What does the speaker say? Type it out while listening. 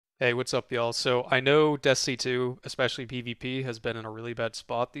Hey, what's up, y'all? So I know Destiny 2, especially PvP, has been in a really bad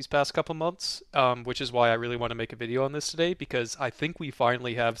spot these past couple months, which is why I really want to make a video on this today because I think we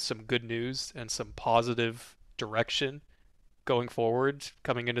finally have some good news and some positive direction going forward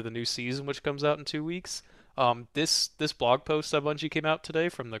coming into the new season, which comes out in 2 weeks. This blog post that Bungie came out today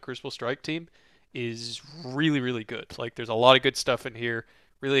from the Crucible Strike team is really good. Like, there's a lot of good stuff in here.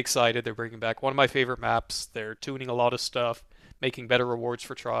 Really excited. They're bringing back one of my favorite maps. They're tuning a lot of stuff, making better rewards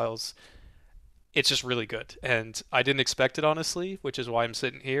for trials. It's just really good, and I didn't expect it honestly, which is why I'm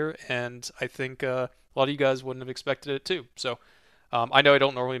sitting here. And I think a lot of you guys wouldn't have expected it too. So I know I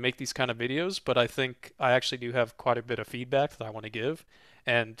don't normally make these kind of videos, but I think I actually do have quite a bit of feedback that I want to give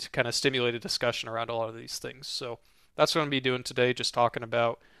and kind of stimulate a discussion around a lot of these things. So that's what I'm going to be doing today, just talking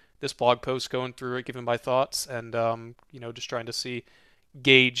about this blog post, going through it, giving my thoughts, and just trying to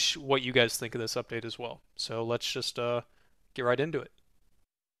gauge what you guys think of this update as well. So let's just get right into it.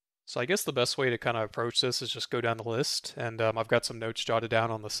 So I guess the best way to kind of approach this is just go down the list, and I've got some notes jotted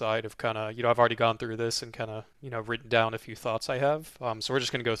down on the side of kind of, I've already gone through this and kind of, written down a few thoughts I have. So we're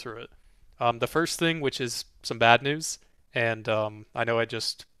just going to go through it. The first thing, which is some bad news, and I know I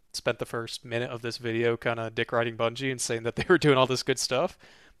just spent the first minute of this video kind of dick riding Bungie and saying that they were doing all this good stuff,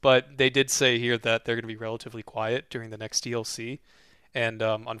 but they did say here that they're going to be relatively quiet during the next DLC, and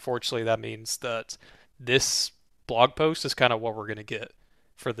unfortunately that means that this blog post is kind of what we're going to get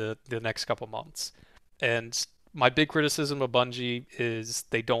for the next couple months. And my big criticism of Bungie is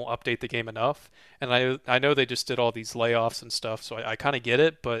they don't update the game enough. And I know they just did all these layoffs and stuff, so I kind of get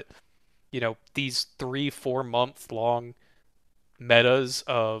it. But these 3 4 month long metas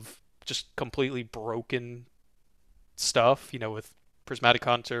of just completely broken stuff, with Prismatic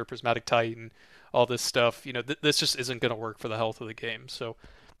Hunter, Prismatic Titan, all this stuff, this just isn't going to work for the health of the game. So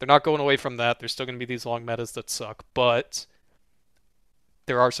they're not going away from that. There's still going to be these long metas that suck, but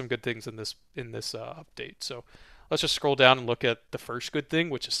there are some good things in this update. So let's just scroll down and look at the first good thing,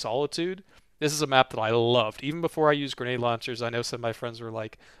 which is Solitude. This is a map that I loved. Even before I used grenade launchers, I know some of my friends were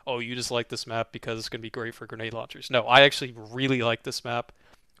like, "Oh, you just like this map because it's going to be great for grenade launchers." No, I actually really like this map.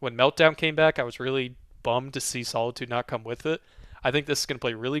 When Meltdown came back, I was really bummed to see Solitude not come with it. I think this is going to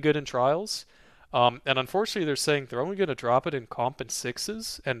play really good in trials. And unfortunately, they're saying they're only going to drop it in comp and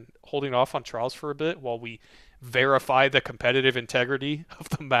sixes and holding off on trials for a bit while we verify the competitive integrity of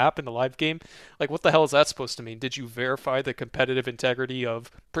the map in the live game. Like, what the hell is that supposed to mean? Did you verify the competitive integrity of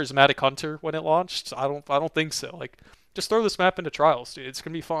Prismatic Hunter when it launched? I don't think so. Like, just throw this map into trials, dude. It's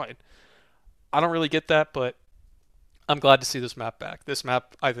gonna be fine. I don't really get that, but I'm glad to see this map back. This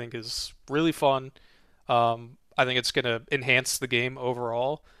map I think is really fun. I think it's gonna enhance the game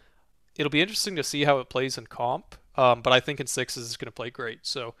overall. It'll be interesting to see how it plays in comp, but I think in sixes it's gonna play great.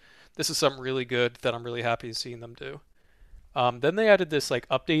 So this is something really good that I'm really happy seeing them do. Then they added this like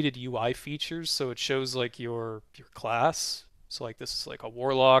updated UI features, so it shows like your class. So like this is like a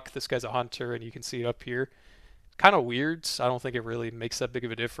warlock, this guy's a hunter, and you can see it up here. Kind of weird. I don't think it really makes that big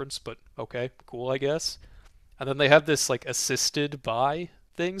of a difference, but okay, cool, I guess. And then they have this like assisted by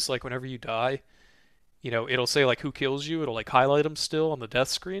things, like whenever you die, it'll say like who kills you. It'll like highlight them still on the death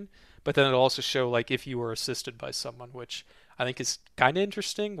screen, but then it'll also show like if you were assisted by someone, which I think is kind of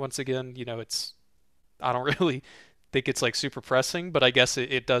interesting. Once again, it's I don't really think it's like super pressing, but I guess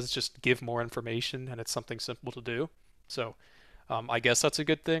it does just give more information and it's something simple to do. So I guess that's a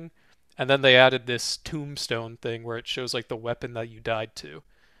good thing. And then they added this tombstone thing where it shows like the weapon that you died to.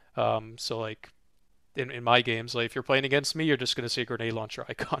 So like in my games, like if you're playing against me, you're just going to see a grenade launcher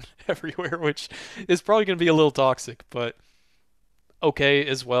icon everywhere, which is probably going to be a little toxic, but okay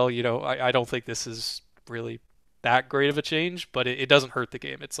as well. I don't think this is really that great of a change, but it doesn't hurt the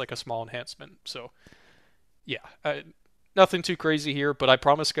game. It's like a small enhancement. So yeah, nothing too crazy here, but I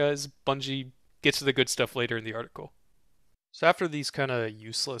promise, guys, Bungie gets to the good stuff later in the article. So after these kind of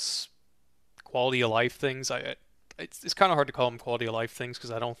useless quality of life things, it's kind of hard to call them quality of life things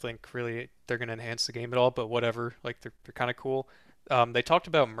because I don't think really they're going to enhance the game at all. But whatever, like they're kind of cool. They talked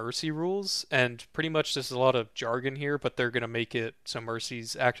about mercy rules, and pretty much there's a lot of jargon here, but they're going to make it so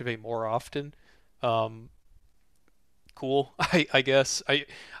mercies activate more often. Um, cool, I guess.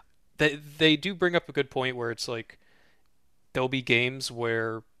 They do bring up a good point where it's like there'll be games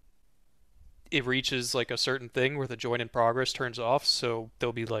where it reaches like a certain thing where the join in progress turns off, so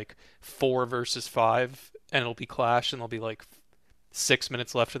there'll be like 4 versus 5, and it'll be clash, and there'll be like 6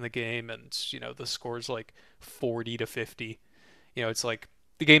 minutes left in the game, and the score's like 40 to 50. It's like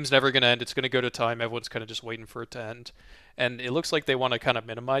the game's never gonna end. It's gonna go to time. Everyone's kind of just waiting for it to end, and it looks like they want to kind of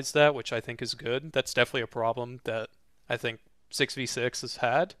minimize that, which I think is good. That's definitely a problem that I think 6v6 has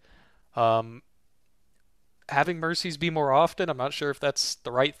had. Um, having mercies be more often. I'm not sure if that's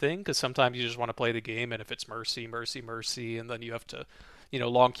the right thing because sometimes you just want to play the game, and if it's mercy, mercy, mercy, and then you have to,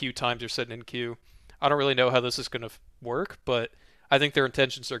 long queue times you're sitting in queue. I don't really know how this is going to work, but I think their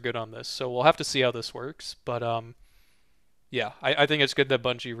intentions are good on this. So we'll have to see how this works. But yeah, I think it's good that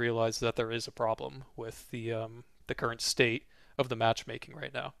Bungie realized that there is a problem with the current state of the matchmaking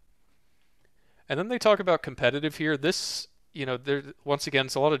right now. And then they talk about competitive here. This, there once again,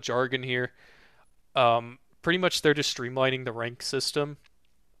 it's a lot of jargon here. Pretty much they're just streamlining the rank system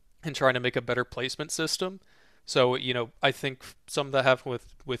and trying to make a better placement system. So, I think some that have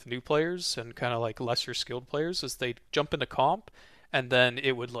with new players and kind of like lesser skilled players is they jump into comp and then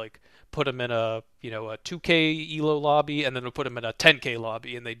it would like put them in a 2K elo lobby and then it would put them in a 10K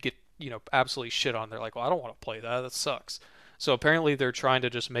lobby and they'd get, absolutely shit on. They're like, "Well, I don't want to play that. That sucks." So apparently they're trying to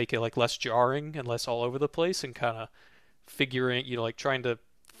just make it like less jarring and less all over the place and kind of figuring, like trying to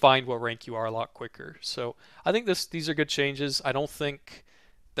find what rank you are a lot quicker. So I think these are good changes. I don't think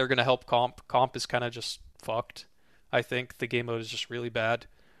they're gonna help comp. Comp is kind of just fucked. I think the game mode is just really bad.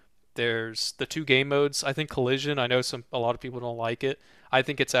 There's the two game modes. I think Collision. I know a lot of people don't like it. I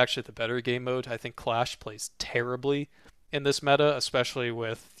think it's actually the better game mode. I think Clash plays terribly in this meta, especially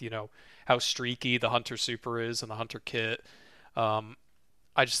with how streaky the Hunter Super is and the Hunter Kit. Um,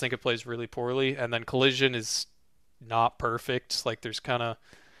 I just think it plays really poorly. And then Collision is not perfect. Like there's kind of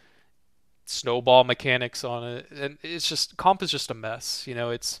snowball mechanics on it, and it's just comp is just a mess.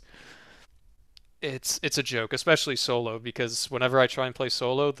 It's a joke, especially solo, because whenever I try and play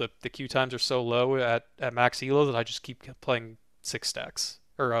solo, the queue times are so low at max elo that I just keep playing 6 stacks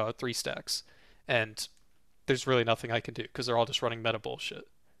or 3 stacks, and there's really nothing I can do because they're all just running meta bullshit,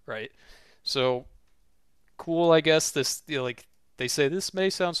 right? So cool, I guess. This like they say this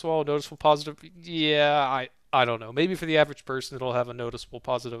may sound small, noticeable positive. Yeah, I don't know. Maybe for the average person it'll have a noticeable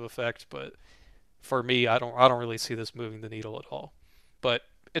positive effect, but for me, I don't really see this moving the needle at all. But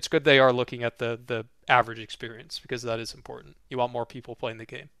it's good they are looking at the average experience because that is important. You want more people playing the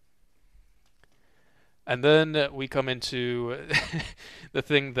game. And then we come into the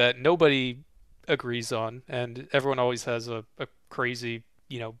thing that nobody agrees on, and everyone always has a crazy,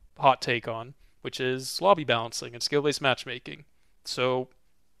 hot take on, which is lobby balancing and skill-based matchmaking. So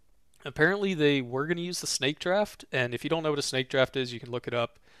apparently they were going to use the snake draft, and if you don't know what a snake draft is, you can look it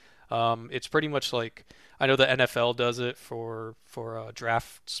up. It's pretty much like I know the NFL does it for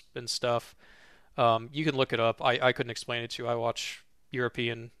drafts and stuff. You can look it up. I couldn't explain it to you. I watch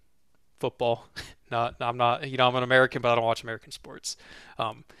European football. Not I'm not I'm an American, but I don't watch American sports.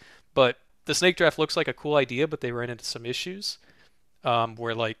 Um, but the snake draft looks like a cool idea, but they ran into some issues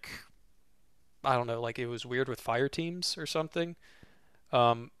where like I don't know, like it was weird with fire teams or something.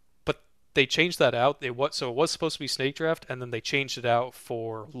 But they changed that out. It was supposed to be snake draft, and then they changed it out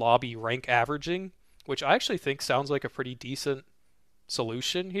for lobby rank averaging, which I actually think sounds like a pretty decent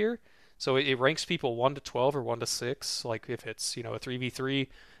solution here. So it ranks people 1 to 12 or 1 to 6. Like if it's a 3v3,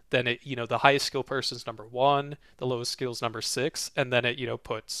 then it the highest skill person's number one, the lowest skill's number six, and then it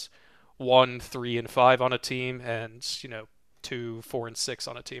puts 1, 3, and 5 on a team, and 2, 4, and 6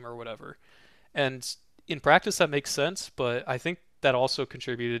 on a team or whatever. And in practice, that makes sense, but I think that also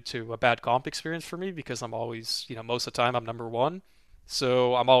contributed to a bad comp experience for me because I'm always, most of the time I'm number one.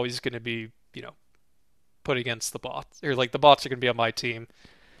 So I'm always going to be, put against the bots, or like the bots are going to be on my team.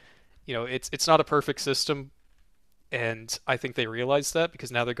 It's not a perfect system, and I think they realized that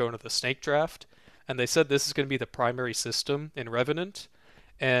because now they're going to the snake draft, and they said this is going to be the primary system in Revenant.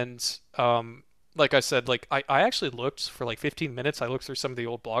 And like I said, like I actually looked for like 15 minutes. I looked through some of the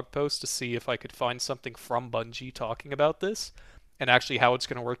old blog posts to see if I could find something from Bungie talking about this and actually how it's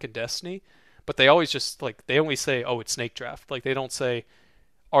going to work in Destiny. But they always just like they only say, "Oh, it's snake draft." Like they don't say,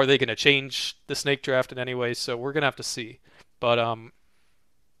 "Are they going to change the snake draft in any way?" So we're going to have to see. But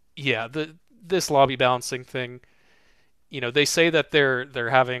yeah, this lobby balancing thing, they say that they're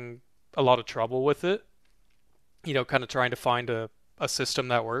having a lot of trouble with it. Kind of trying to find a system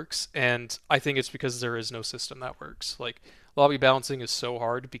that works, and I think it's because there is no system that works. Like lobby balancing is so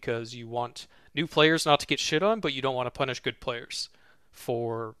hard because you want new players not to get shit on, but you don't want to punish good players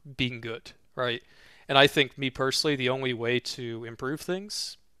for being good, right? And I think me personally, the only way to improve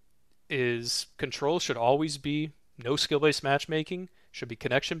things is control should always be no skill-based matchmaking, should be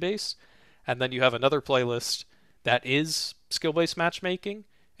connection-based, and then you have another playlist that is skill-based matchmaking,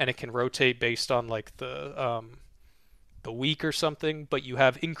 and it can rotate based on like the week or something, but you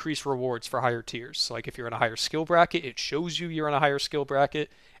have increased rewards for higher tiers. So like if you're in a higher skill bracket, it shows you're in a higher skill bracket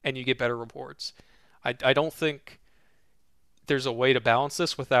and you get better rewards. I don't think there's a way to balance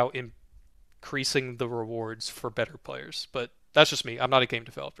this without increasing the rewards for better players. But that's just me. I'm not a game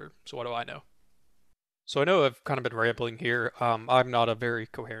developer, so what do I know? So I know I've kind of been rambling here. I'm not a very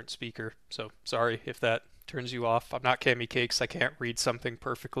coherent speaker, so sorry if that turns you off. I'm not Cammy Cakes. I can't read something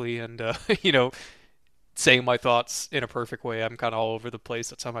perfectly and saying my thoughts in a perfect way. I'm kind of all over the place.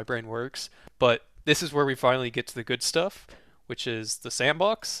 That's how my brain works. But this is where we finally get to the good stuff, which is the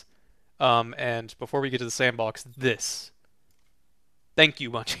sandbox. And before we get to the sandbox, this. Thank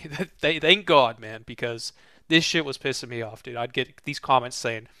you, Bungie. Thank God, man, because this shit was pissing me off, dude. I'd get these comments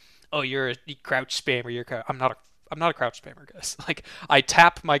saying, "Oh, you're a crouch spammer. I'm not a crouch spammer, guys. Like I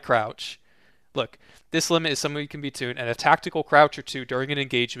tap my crouch. Look, this limit is something you can be tuned, and a tactical crouch or two during an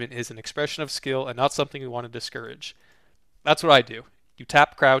engagement is an expression of skill and not something we want to discourage. That's what I do. You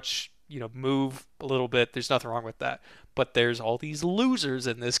tap crouch, move a little bit. There's nothing wrong with that. But there's all these losers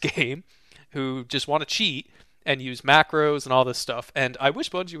in this game who just want to cheat and use macros and all this stuff. And I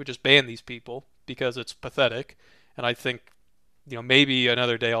wish Bungie would just ban these people because it's pathetic. And I think, maybe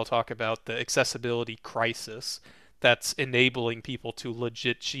another day I'll talk about the accessibility crisis that's enabling people to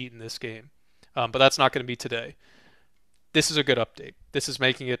legit cheat in this game. But that's not going to be today. This is a good update. This is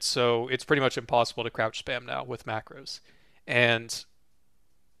making it so it's pretty much impossible to crouch spam now with macros. And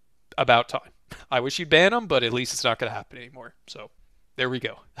about time. I wish you'd ban them, but at least it's not going to happen anymore. So there we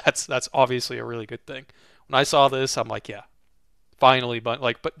go. That's obviously a really good thing. When I saw this, I'm like, yeah, finally,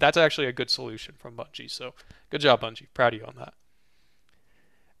 but that's actually a good solution from Bungie. So good job, Bungie. Proud of you on that.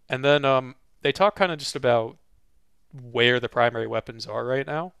 And then they talk kind of just about where the primary weapons are right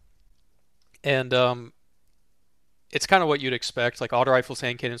now, and it's kind of what you'd expect. Like auto rifles,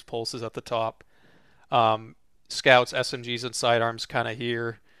 hand cannons, pulses at the top. Um, Scouts, SMGs, and sidearms kind of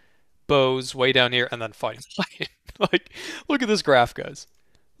here. Bows way down here, and then fighting lion. Like, look at this graph, guys.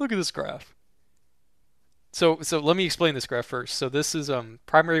 Look at this graph. So let me explain this graph first. So this is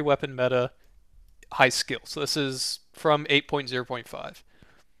primary weapon meta high skill. So this is from 8.0.5.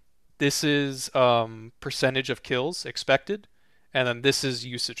 This is percentage of kills expected, and then this is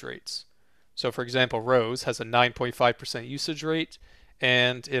usage rates. So for example, Rose has a 9.5% usage rate,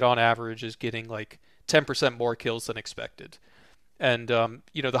 and it on average is getting like 10% more kills than expected. And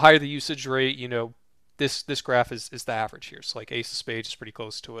the higher the usage rate, this graph is the average here. So like Ace of Spades is pretty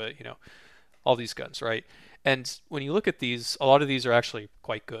close to it, all these guns, right? And when you look at these, a lot of these are actually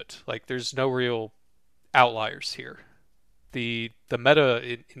quite good. Like there's no real outliers here. The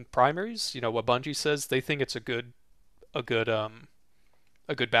meta in primaries, what Bungie says, they think it's a good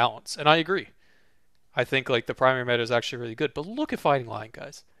balance, and I agree. I think like the primary meta is actually really good. But look at Fighting Lion,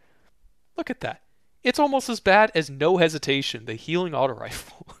 guys. Look at that. It's almost as bad as No Hesitation, the healing auto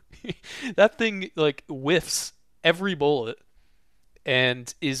rifle. That thing like whiffs every bullet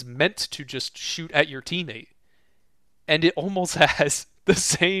and is meant to just shoot at your teammate. And it almost has the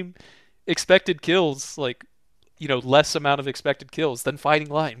same expected kills, like, less amount of expected kills than Fighting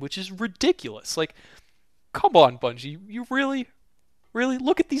Lion, which is ridiculous. Like, come on, Bungie. You really, really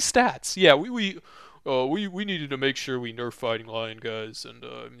look at these stats. Yeah, we needed to make sure we nerf Fighting Lion, guys, and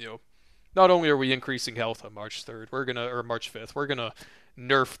not only are we increasing health on March 3rd, or March 5th, we're gonna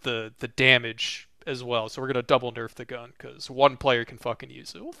nerf the damage as well. So we're gonna double nerf the gun because one player can fucking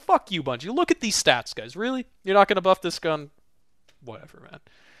use it. Well, fuck you, Bungie. Look at these stats, guys. Really? You're not gonna buff this gun? Whatever, man.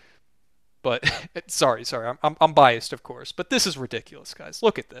 But sorry, I'm biased, of course. But this is ridiculous, guys.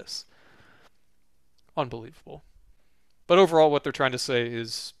 Look at this. Unbelievable. But overall, what they're trying to say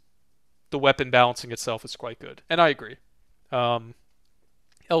is the weapon balancing itself is quite good, and I agree.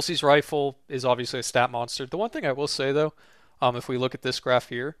 Elsie's rifle is obviously a stat monster. The one thing I will say though, if we look at this graph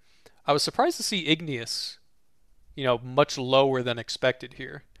here, I was surprised to see Igneous, much lower than expected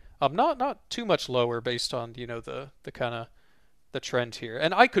here. Not too much lower based on the kind of the trend here.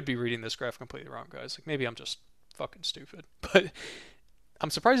 And I could be reading this graph completely wrong, guys. Like maybe I'm just fucking stupid, but I'm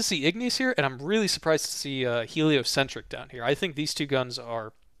surprised to see Igneous here, and I'm really surprised to see Heliocentric down here. I think these two guns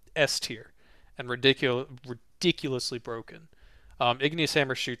are S tier and ridiculously broken. Igneous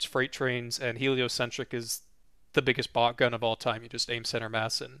Hammer shoots freight trains, and Heliocentric is the biggest bot gun of all time. You just aim center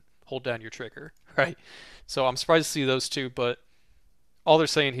mass and hold down your trigger, right? So I'm surprised to see those two, but all they're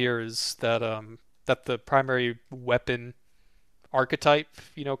saying here is that that the primary weapon archetype,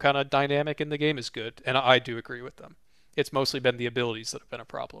 kind of dynamic in the game is good, and I do agree with them. It's mostly been the abilities that have been a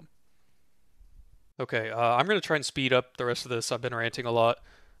problem. Okay, I'm going to try and speed up the rest of this. I've been ranting a lot.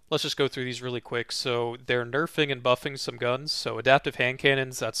 Let's just go through these really quick. So they're nerfing and buffing some guns. So adaptive hand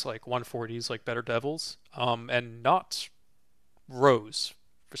cannons, that's like 140s, like Better Devils. And not Rose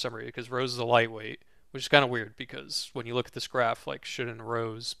for some reason, because Rose is a lightweight, which is kind of weird because when you look at this graph, like shouldn't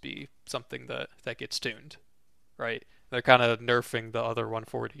Rose be something that gets tuned, right? They're kind of nerfing the other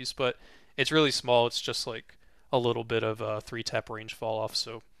 140s, but it's really small. It's just like a little bit of a 3-tap range fall off,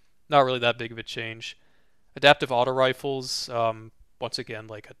 so not really that big of a change. Adaptive auto rifles, once again,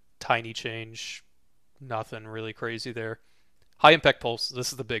 like a tiny change, nothing really crazy there. High impact pulse,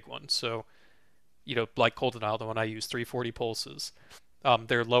 this is the big one. So, like Cold Denial, the one I use, 340 pulses.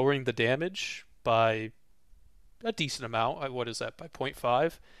 They're lowering the damage by a decent amount. What is that? By zero point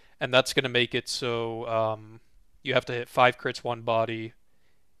 0.5, and that's going to make it so you have to hit 5 crits, one body.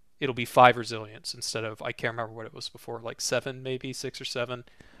 It'll be 5 resilience instead of, I can't remember what it was before, like 7, maybe 6 or 7.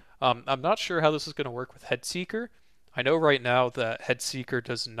 I'm not sure how this is going to work with Headseeker. I know right now that Headseeker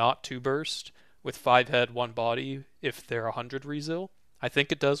does not 2 burst with 5 head, one body if they're 100 resil. I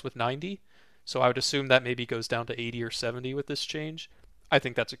think it does with 90. So I would assume that maybe goes down to 80 or 70 with this change. I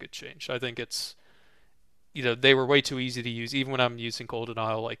think that's a good change. I think it's, they were way too easy to use. Even when I'm using Cold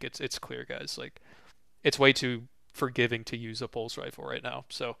Denial, like it's clear, guys. Like it's way too forgiving to use a pulse rifle right now.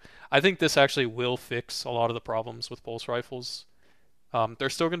 So I think this actually will fix a lot of the problems with pulse rifles. They're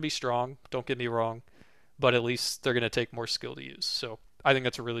still going to be strong, don't get me wrong, but at least they're going to take more skill to use. So I think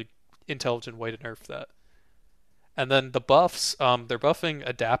that's a really intelligent way to nerf that. And then the buffs, they're buffing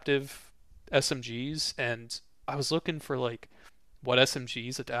adaptive SMGs, and I was looking for like what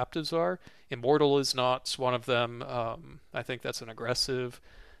SMGs adaptives are. Immortal is not one of them. I think that's an aggressive.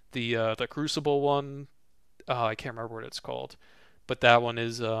 The Crucible one, I can't remember what it's called, but that one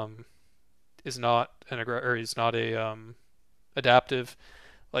is not an or is not a adaptive.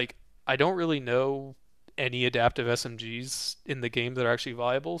 Like I don't really know any adaptive SMGs in the game that are actually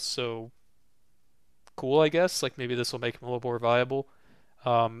viable, so cool, I guess. Like maybe this will make them a little more viable.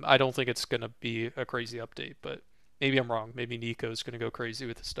 I don't think it's gonna be a crazy update, but maybe I'm wrong. Maybe Nico's gonna go crazy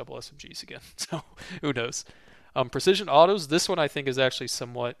with his double SMGs again. So who knows? Precision autos. This one I think is actually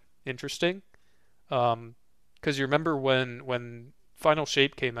somewhat interesting. Because you remember when Final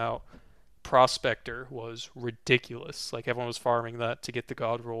Shape came out, Prospector was ridiculous. Like everyone was farming that to get the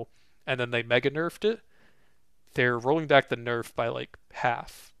God roll, and then they mega nerfed it. They're rolling back the nerf by like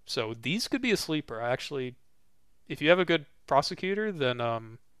half. So these could be a sleeper. Actually, if you have a good prosecutor, then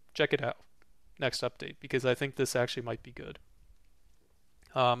check it out next update because I think this actually might be good.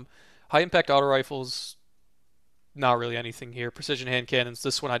 Um, High impact auto rifles, not really anything here. Precision hand cannons,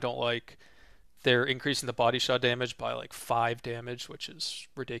 this one I don't like. They're increasing the body shot damage by like 5 damage, which is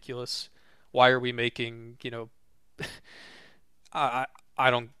ridiculous. Why are we making, I I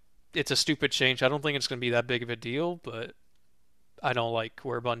don't. It's a stupid change. I don't think it's going to be that big of a deal, but I don't like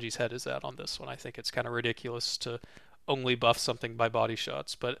where Bungie's head is at on this one. I think it's kind of ridiculous to only buff something by body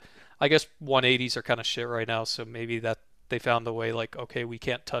shots, but I guess 180s are kind of shit right now, so maybe that they found the way like okay, we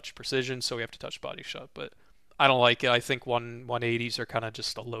can't touch precision, so we have to touch body shot, but I don't like it. I think 180s are kind of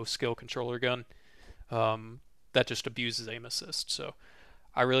just a low skill controller gun that just abuses aim assist. So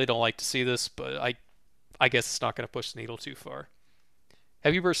I really don't like to see this, but I guess it's not going to push the needle too far.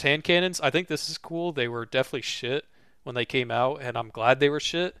 Heavy burst hand cannons, I think this is cool. They were definitely shit when they came out, and I'm glad they were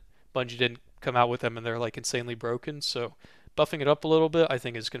shit. Bungie didn't come out with them and they're like insanely broken, so buffing it up a little bit I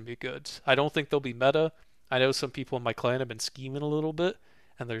think is going to be good. I don't think they'll be meta. I know some people in my clan have been scheming a little bit,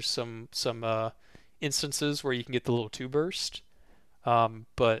 and there's some instances where you can get the little 2 burst,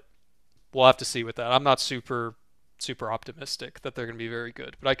 but we'll have to see with that. I'm not super optimistic that they're going to be very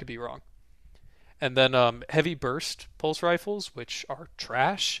good, but I could be wrong. And then heavy burst pulse rifles, which are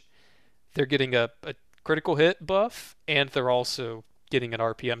trash. They're getting a critical hit buff, and they're also getting an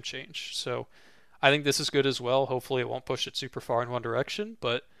RPM change. So I think this is good as well. Hopefully, it won't push it super far in one direction,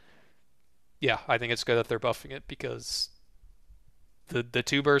 but yeah, I think it's good that they're buffing it because the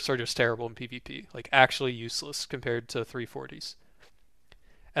 2 bursts are just terrible in PvP, like actually useless compared to 340s.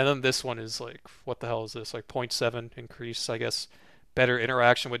 And then this one is like, what the hell is this? Like zero point 0.7 increase, I guess. Better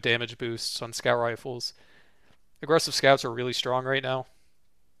interaction with damage boosts on scout rifles. Aggressive scouts are really strong right now.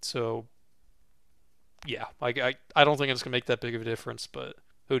 So, yeah, I don't think it's going to make that big of a difference, but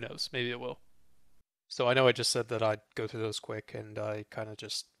who knows? Maybe it will. So I know I just said that I'd go through those quick, and I kind of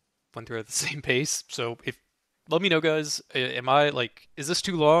just went through at the same pace. So if let me know, guys. Am I like, is this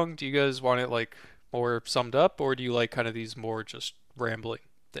too long? Do you guys want it like more summed up, or do you like kind of these more just rambling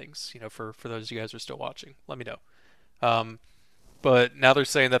things? For those of you guys who are still watching, let me know. Um, but now they're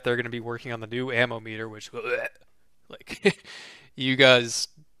saying that they're going to be working on the new ammo meter, which like you guys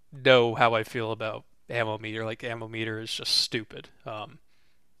know how I feel about ammo meter. Like ammo meter is just stupid.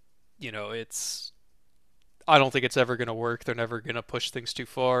 It's I don't think it's ever going to work. They're never going to push things too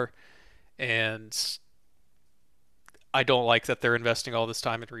far, and I don't like that they're investing all this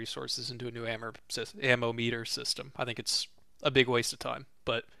time and resources into a new ammo meter system. I think it's a big waste of time.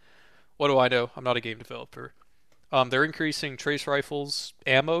 But what do I know? I'm not a game developer. They're increasing trace rifles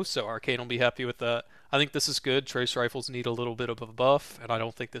ammo, so Arcane will be happy with that. I think this is good. Trace rifles need a little bit of a buff, and I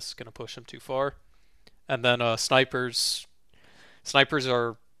don't think this is going to push them too far. And then snipers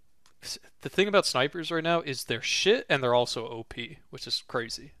are the thing about snipers right now is they're shit and they're also OP, which is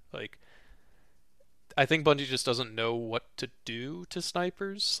crazy. Like I think Bungie just doesn't know what to do to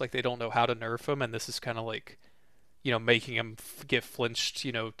snipers. Like they don't know how to nerf them, and this is kind of like making them get flinched,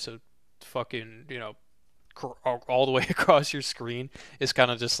 to fucking all the way across your screen is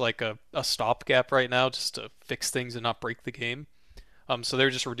kind of just like a stopgap right now, just to fix things and not break the game. So they're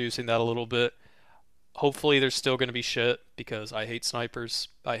just reducing that a little bit. Hopefully, there's still going to be shit because I hate snipers.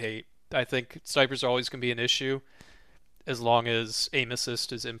 I think snipers are always going to be an issue as long as aim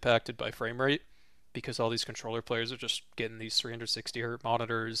assist is impacted by frame rate, because all these controller players are just getting these 360 hertz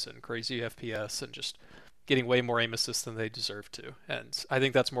monitors and crazy FPS and just getting way more aim assist than they deserve to. And I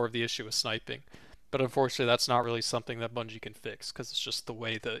think that's more of the issue with sniping. But unfortunately, that's not really something that Bungie can fix because it's just the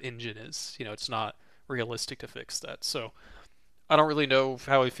way the engine is. It's not realistic to fix that. So I don't really know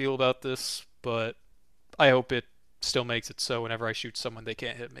how I feel about this, but I hope it still makes it so whenever I shoot someone, they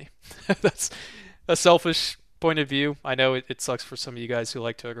can't hit me. That's a selfish point of view. I know it sucks for some of you guys who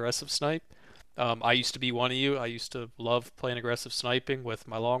like to aggressive snipe. I used to be one of you. I used to love playing aggressive sniping with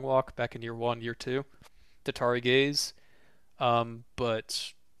my long walk back in year one, year two, Tatari Gaze.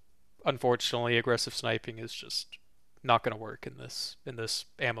 But unfortunately, aggressive sniping is just not going to work in this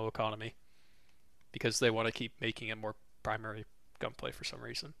ammo economy because they want to keep making it more primary gunplay for some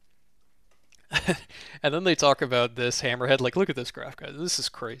reason. And then they talk about this hammerhead. Like, look at this graph, guys. This is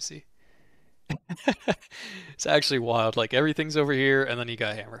crazy. It's actually wild. Like, everything's over here, and then you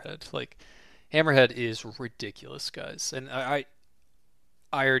got hammerhead. Like, hammerhead is ridiculous, guys. And I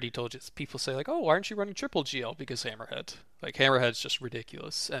already told you. People say like, "Oh, why aren't you running triple GL?" Because hammerhead. Like, hammerhead's just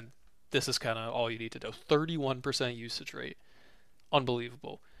ridiculous, and this is kind of all you need to know. 31% usage rate,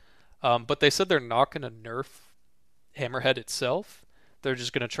 unbelievable. But they said they're not going to nerf hammerhead itself. They're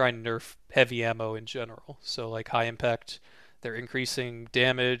just going to try and nerf heavy ammo in general. So like high impact, they're increasing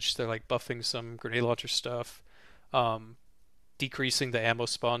damage. They're like buffing some grenade launcher stuff, um, decreasing the ammo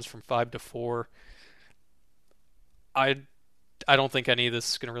spawns from 5 to 4. I I don't think any of this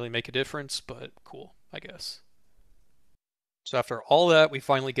is going to really make a difference, but cool, I guess. So after all that, we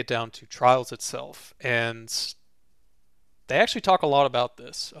finally get down to Trials itself, and they actually talk a lot about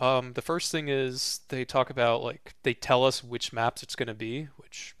this. The first thing is they talk about like they tell us which maps it's going to be,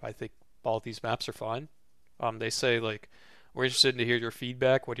 which I think all of these maps are fine. They say like we're interested to hear your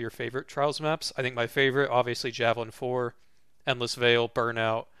feedback. What are your favorite Trials maps? I think my favorite, obviously Javelin 4, Endless Veil,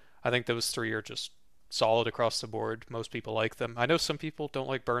 Burnout. I think those three are just solid across the board. Most people like them. I know some people don't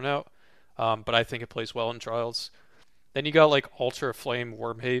like Burnout, but I think it plays well in Trials. Then you got like Ultra Flame,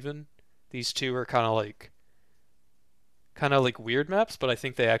 Wormhaven. These two are kind of like weird maps, but I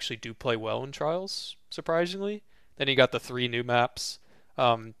think they actually do play well in Trials, surprisingly. Then you got the three new maps.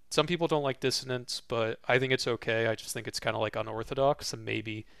 Some people don't like Dissonance, but I think it's okay. I just think it's kind of like unorthodox and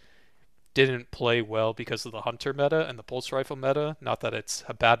maybe didn't play well because of the Hunter meta and the Pulse Rifle meta. Not that it's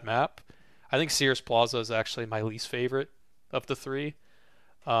a bad map. I think Sears Plaza is actually my least favorite of the three.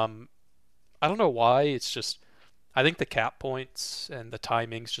 Um, I don't know why. It's just I think the cap points and the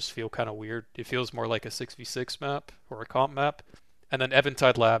timings just feel kind of weird. It feels more like a 6v6 map or a comp map. And then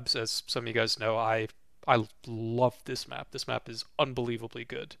Eventide Labs, as some of you guys know, I love this map. This map is unbelievably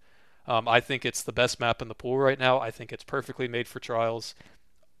good. I think it's the best map in the pool right now. I think it's perfectly made for trials.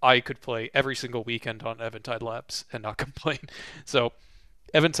 I could play every single weekend on Eventide Labs and not complain. So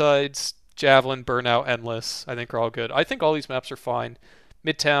Eventide's, Javelin, Burnout, Endless, I think are all good. I think all these maps are fine.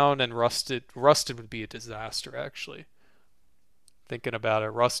 Midtown and Rusted. Rusted would be a disaster, actually. Thinking about it,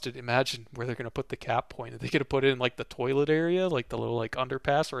 Rusted. Imagine where they're gonna put the cap point. Are they gonna put it in like the toilet area, like the little like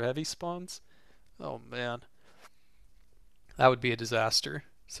underpass where heavy spawns? Oh man, that would be a disaster.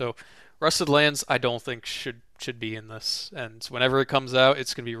 So, Rusted Lands, I don't think should be in this. And whenever it comes out,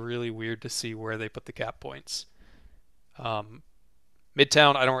 it's gonna be really weird to see where they put the cap points. Um,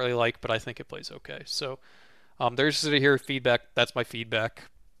 Midtown, I don't really like, but I think it plays okay. So, there's to hear feedback. That's my feedback.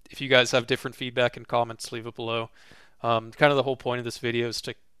 If you guys have different feedback and comments, leave it below. Kind of the whole point of this video is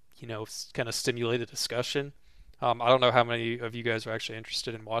to, kind of stimulate a discussion. I don't know how many of you guys are actually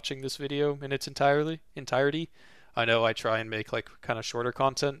interested in watching this video in its entirety. I know I try and make like kind of shorter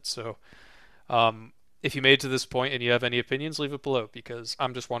content, so if you made it to this point and you have any opinions, leave it below because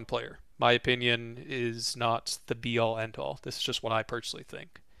I'm just one player. My opinion is not the be all end all. This is just what I personally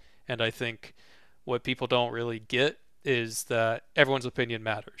think. And I think what people don't really get is that everyone's opinion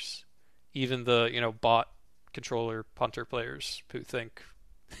matters. Even the, bot controller punter players who think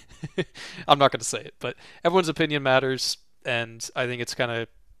I'm not going to say it, but everyone's opinion matters and I think it's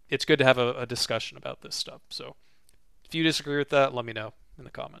good to have a discussion about this stuff. So if you disagree with that, let me know in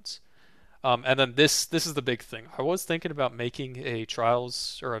the comments. And then this is the big thing. I was thinking about making a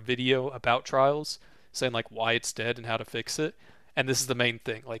trials or a video about trials, saying like why it's dead and how to fix it. And this is the main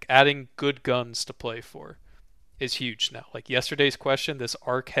thing. Like adding good guns to play for is huge now. Like yesterday's question, this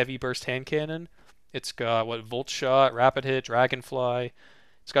arc heavy burst hand cannon, it's got what volt shot, rapid hit, dragonfly.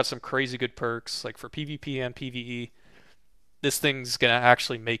 It's got some crazy good perks like for PvP and PvE. This thing's gonna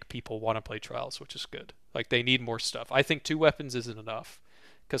actually make people want to play trials, which is good. Like they need more stuff. I think two weapons isn't enough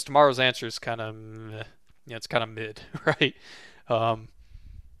because tomorrow's answer is kind of, yeah, it's kind of mid, right? Um,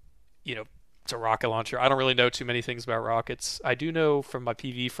 you know, it's a rocket launcher. I don't really know too many things about rockets. I do know from my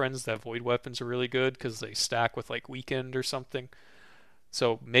PV friends that void weapons are really good because they stack with like weekend or something.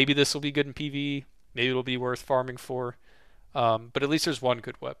 So maybe this will be good in PV. Maybe it'll be worth farming for. But at least there's one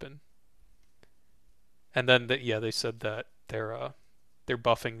good weapon. And then yeah, they said that they're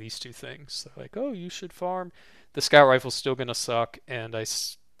buffing these two things. They're like, oh, you should farm. The scout rifle's still gonna suck, and I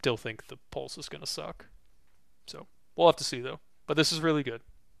still think the pulse is gonna suck. So we'll have to see though. But this is really good.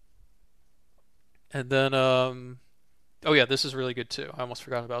 And then oh yeah, this is really good too. I almost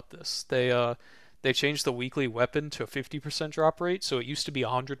forgot about this. They changed the weekly weapon to a 50% drop rate. So it used to be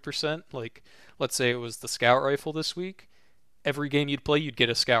 100%. Like let's say it was the scout rifle this week. Every game you'd play, you'd get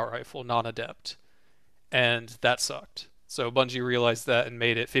a scout rifle, non-adept, and that sucked. So Bungie realized that and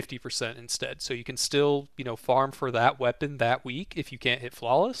made it 50% instead. So you can still, farm for that weapon that week if you can't hit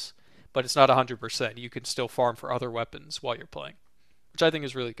flawless, but it's not 100%. You can still farm for other weapons while you're playing, which I think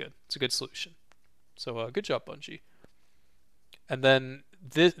is really good. It's a good solution. So good job, Bungie. And then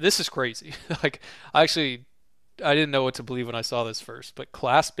this is crazy. Like I didn't know what to believe when I saw this first, but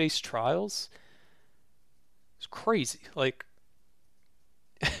class-based trials is crazy. Like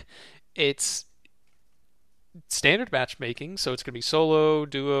it's standard matchmaking, so it's going to be solo,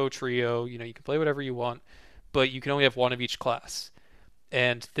 duo, trio. You can play whatever you want, but you can only have one of each class.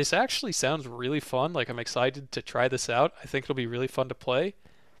 And this actually sounds really fun. Like I'm excited to try this out. I think it'll be really fun to play.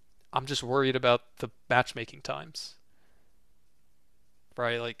 I'm just worried about the matchmaking times,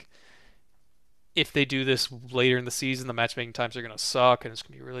 right? Like if they do this later in the season, the matchmaking times are going to suck and it's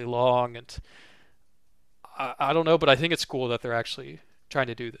going to be really long. And I don't know, but I think it's cool that they're actually trying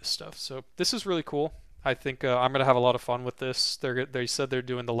to do this stuff. So this is really cool. I think I'm gonna have a lot of fun with this. They said they're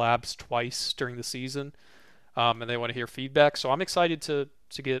doing the labs twice during the season, and they want to hear feedback. So I'm excited to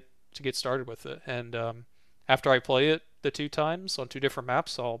get started with it. And after I play it the two times on two different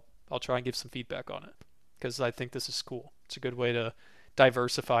maps, I'll try and give some feedback on it because I think this is cool. It's a good way to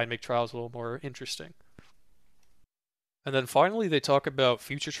diversify and make trials a little more interesting. And then finally, they talk about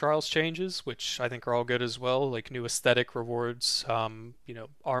future trials changes, which I think are all good as well, like new aesthetic rewards,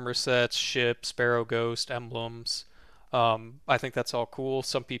 armor sets, ships, Sparrow Ghost, emblems. I think that's all cool.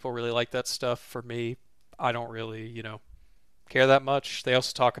 Some people really like that stuff. For me, I don't really, care that much. They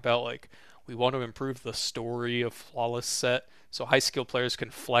also talk about like we want to improve the story of Flawless set so high skill players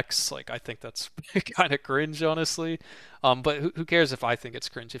can flex. Like I think that's kind of cringe, honestly. But who cares if I think it's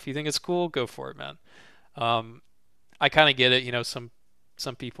cringe? If you think it's cool, go for it, man. Um, I kind of get it.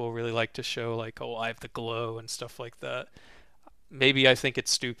 Some people really like to show like, oh, I have the glow and stuff like that. Maybe I think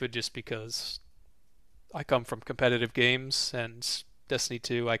it's stupid just because I come from competitive games and Destiny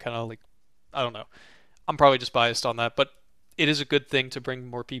 2, I kind of like, I don't know. I'm probably just biased on that, but it is a good thing to bring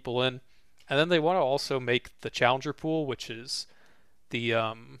more people in. And then they want to also make the challenger pool, which is the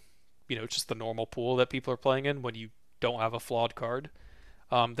just the normal pool that people are playing in when you don't have a flawed card.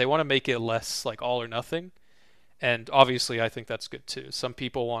 They want to make it less like all or nothing. And obviously, I think that's good too. Some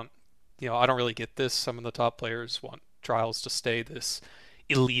people want, I don't really get this. Some of the top players want trials to stay this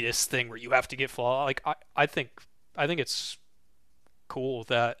elitist thing where you have to get flaw. Like I think it's cool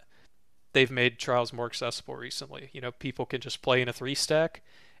that they've made trials more accessible recently. People can just play in a three stack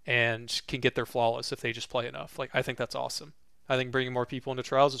and can get their flawless if they just play enough. Like I think that's awesome. I think bringing more people into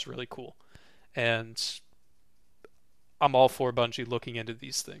trials is really cool, and I'm all for Bungie looking into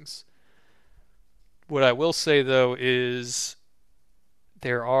these things. What I will say though is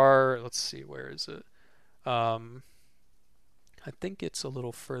there are, let's see, where is it? Um, I think it's a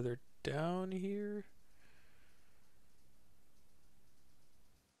little further down here.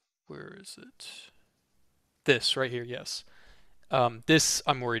 Where is it? This right here, yes. This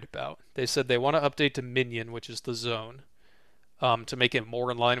I'm worried about. They said they want to update to Minion, which is the zone, to make it more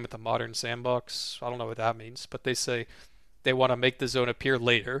in line with the modern sandbox. I don't know what that means, but they say they want to make the zone appear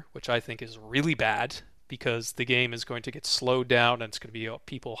later, which I think is really bad because the game is going to get slowed down and it's going to be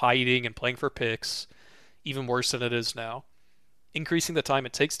people hiding and playing for picks, even worse than it is now. Increasing the time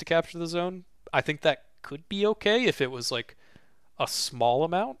it takes to capture the zone, I think that could be okay if it was like a small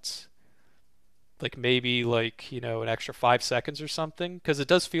amount, like maybe like an extra 5 seconds or something, because it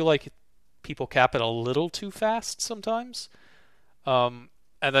does feel like people cap it a little too fast sometimes. Um,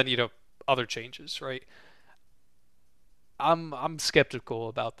 and then other changes, right? I'm skeptical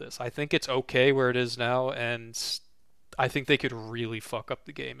about this. I think it's okay where it is now, and I think they could really fuck up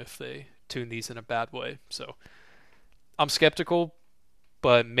the game if they tune these in a bad way. So I'm skeptical,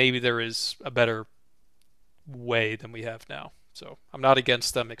 but maybe there is a better way than we have now. So I'm not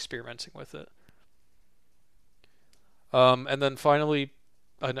against them experimenting with it. And then finally,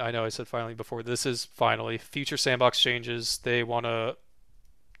 I know I said finally before. This is finally future sandbox changes. They want to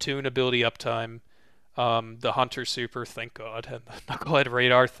tune ability uptime. The Hunter Super, thank God, and the Knucklehead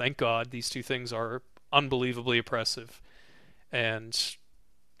Radar, thank God. These two things are unbelievably oppressive, and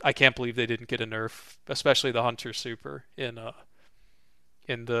I can't believe they didn't get a nerf, especially the Hunter Super in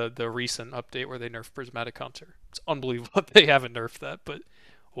the recent update where they nerfed Prismatic Hunter. It's unbelievable they haven't nerfed that, but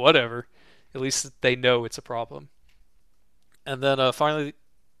whatever. At least they know it's a problem. And then finally,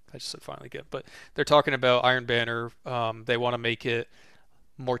 I just said finally again, but they're talking about Iron Banner. They want to make it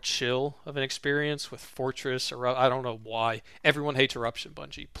more chill of an experience with Fortress. Or I don't know why everyone hates Eruption.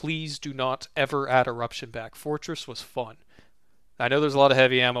 Bungie, please do not ever add Eruption back. Fortress was fun. I know there's a lot of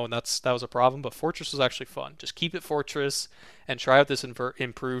heavy ammo, and that was a problem, but Fortress was actually fun. Just keep it Fortress and try out this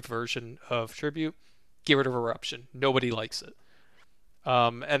improved version of Tribute. Get rid of Eruption. Nobody likes it.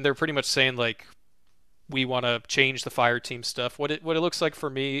 And they're pretty much saying like we want to change the fire team stuff. What it looks like for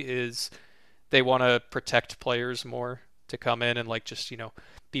me is they want to protect players more to come in and like just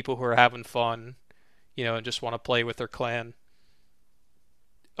people who are having fun, and just want to play with their clan.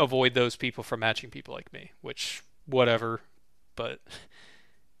 Avoid those people from matching people like me, which whatever, but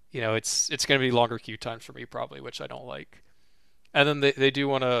it's going to be longer queue times for me probably, which I don't like. And then they do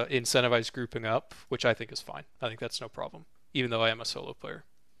want to incentivize grouping up, which I think is fine. I think that's no problem, even though I am a solo player.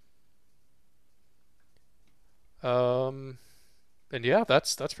 Um, and yeah,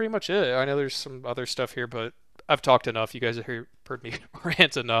 that's pretty much it. I know there's some other stuff here, but I've talked enough. You guys have heard me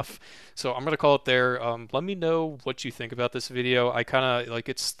rant enough, so I'm gonna call it there. Let me know what you think about this video. I kind of like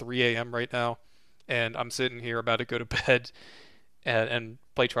it's 3 a.m. right now, and I'm sitting here about to go to bed and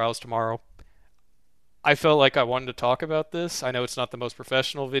play trials tomorrow. I felt like I wanted to talk about this. I know it's not the most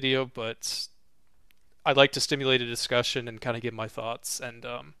professional video, but I'd like to stimulate a discussion and kind of give my thoughts and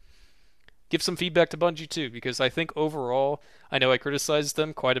give some feedback to Bungie too, because I think overall, I know I criticized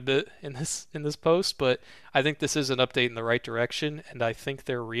them quite a bit in this post, but I think this is an update in the right direction, and I think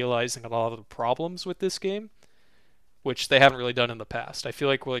they're realizing a lot of the problems with this game, which they haven't really done in the past. I feel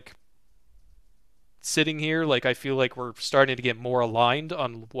like sitting here, like I feel like we're starting to get more aligned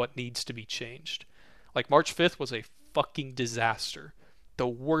on what needs to be changed. Like March 5th was a fucking disaster. The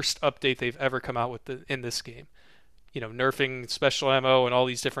worst update they've ever come out with in this game. Nerfing special ammo and all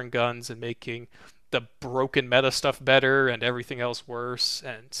these different guns and making the broken meta stuff better and everything else worse.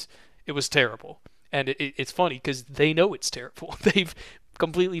 And it was terrible. And it's funny because they know it's terrible. They've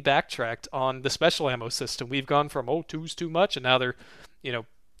completely backtracked on the special ammo system. We've gone from, 2's too much, and now they're,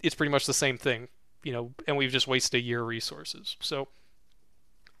 it's pretty much the same thing, and we've just wasted a year of resources. So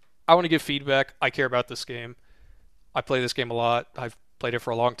I want to give feedback. I care about this game. I play this game a lot. I've played it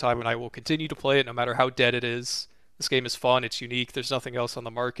for a long time, and I will continue to play it no matter how dead it is. This game is fun. It's unique. There's nothing else on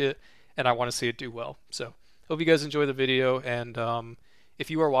the market, and I want to see it do well. So hope you guys enjoy the video, and if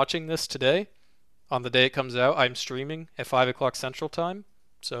you are watching this today, on the day it comes out, I'm streaming at 5 o'clock Central Time.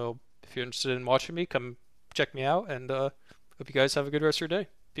 So if you're interested in watching me, come check me out, and hope you guys have a good rest of your day.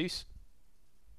 Peace.